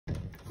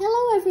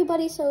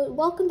everybody, so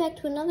welcome back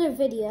to another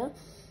video.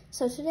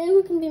 So today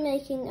we're going to be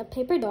making a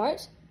paper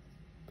dart.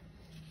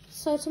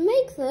 So to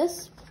make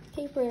this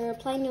paper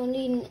airplane, you'll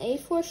need an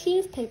A4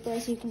 sheet of paper,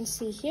 as you can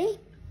see here.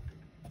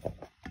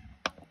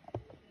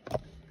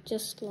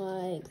 Just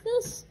like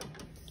this.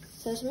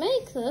 So to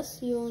make this,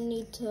 you will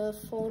need to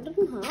fold it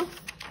in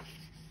half.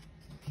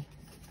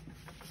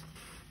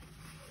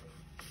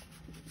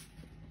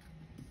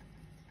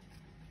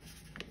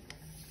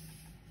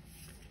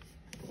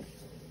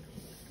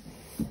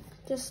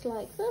 Just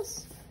like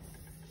this.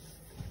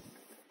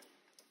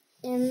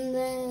 And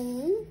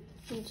then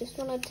you just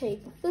want to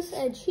take this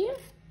edge here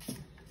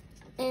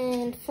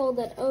and fold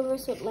that over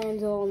so it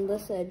lands on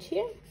this edge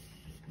here.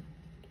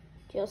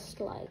 Just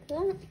like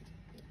that.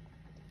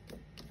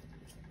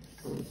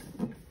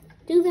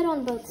 Do that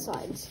on both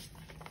sides.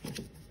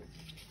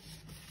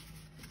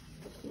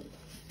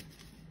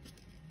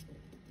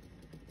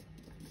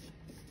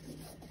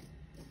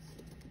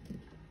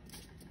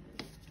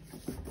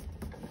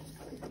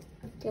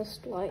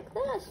 Just like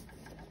that.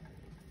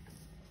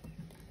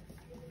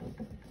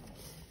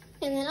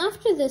 And then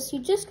after this, you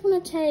just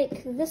want to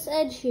take this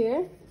edge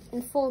here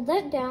and fold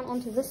that down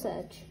onto this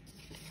edge.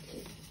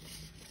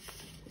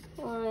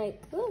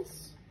 Like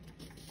this.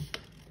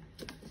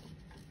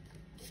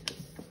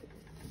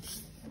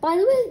 By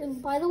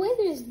the way,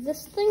 there's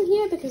this thing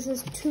here because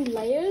there's two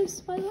layers,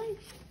 by the way.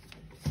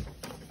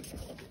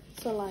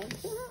 So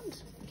like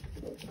that.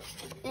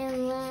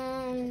 And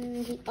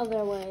then the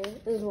other way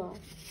as well.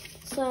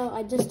 So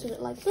I just did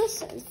it like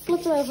this and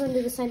flip it over and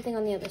do the same thing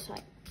on the other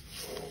side.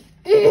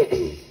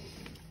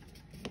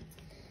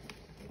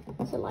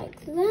 So like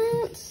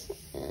that.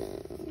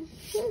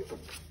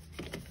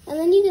 And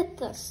then you get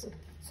this.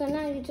 So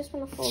now you just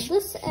want to fold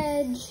this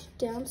edge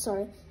down,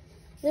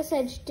 this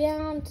edge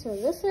down to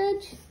this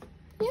edge.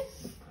 Here.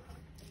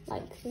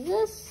 Like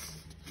this.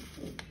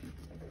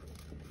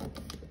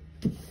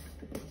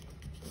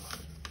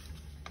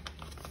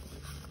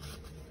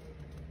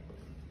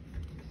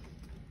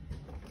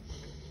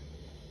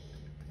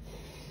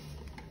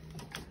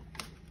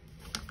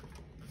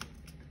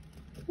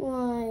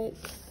 Like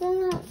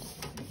that.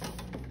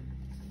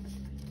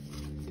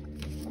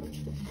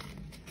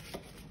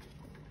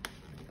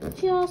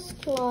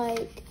 Just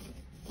like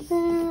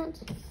that.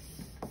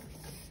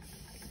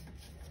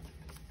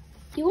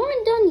 You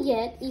aren't done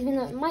yet, even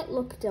though it might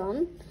look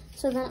done.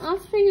 So then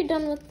after you're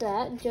done with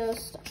that,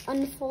 just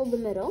unfold the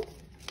middle.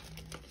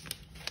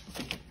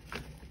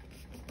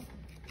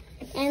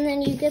 And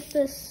then you get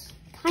this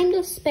kind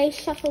of space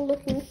shuttle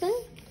looking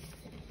thing.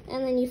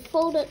 And then you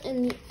fold it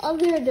in the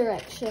other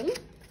direction.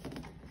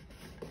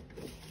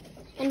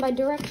 And by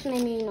direction,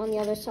 I mean on the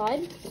other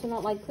side. So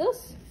not like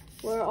this,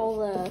 where all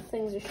the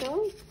things are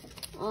showing.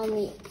 On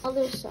the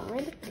other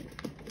side.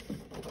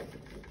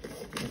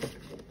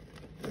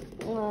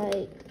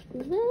 Like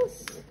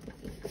this.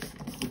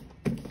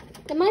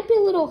 It might be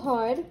a little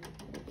hard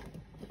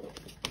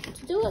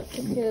to do it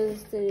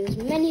because there's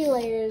many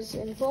layers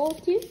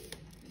involved here.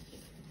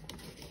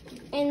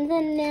 And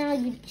then now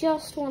you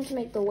just want to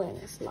make the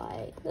wings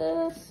like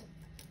this.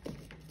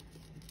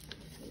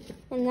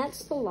 And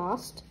that's the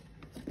last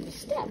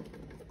step.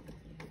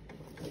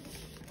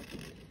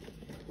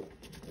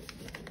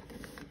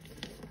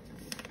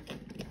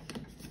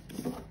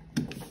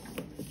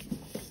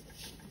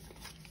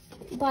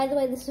 By the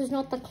way, this is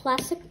not the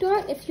classic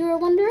dart, if you were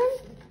wondering.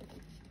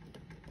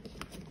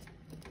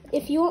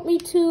 If you want me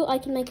to, I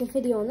can make a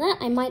video on that.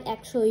 I might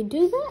actually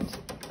do that.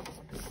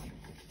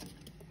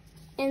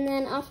 And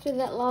then after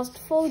that last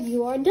fold,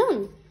 you are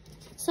done.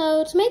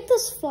 So to make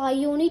this fly,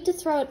 you'll need to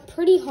throw it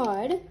pretty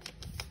hard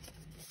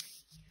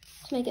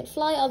to make it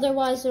fly.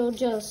 Otherwise, it'll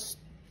just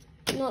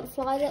not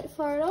fly that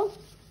far at all.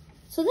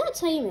 So that's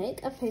how you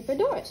make a paper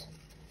dart.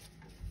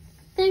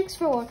 Thanks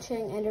for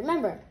watching, and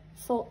remember,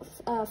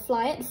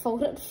 fly it,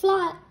 fold it,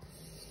 fly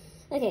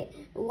it. Okay,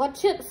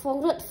 watch it,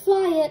 fold it,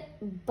 fly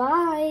it.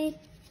 Bye.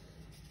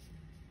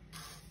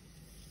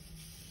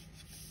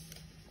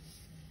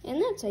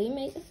 And that's how you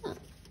make a thumb.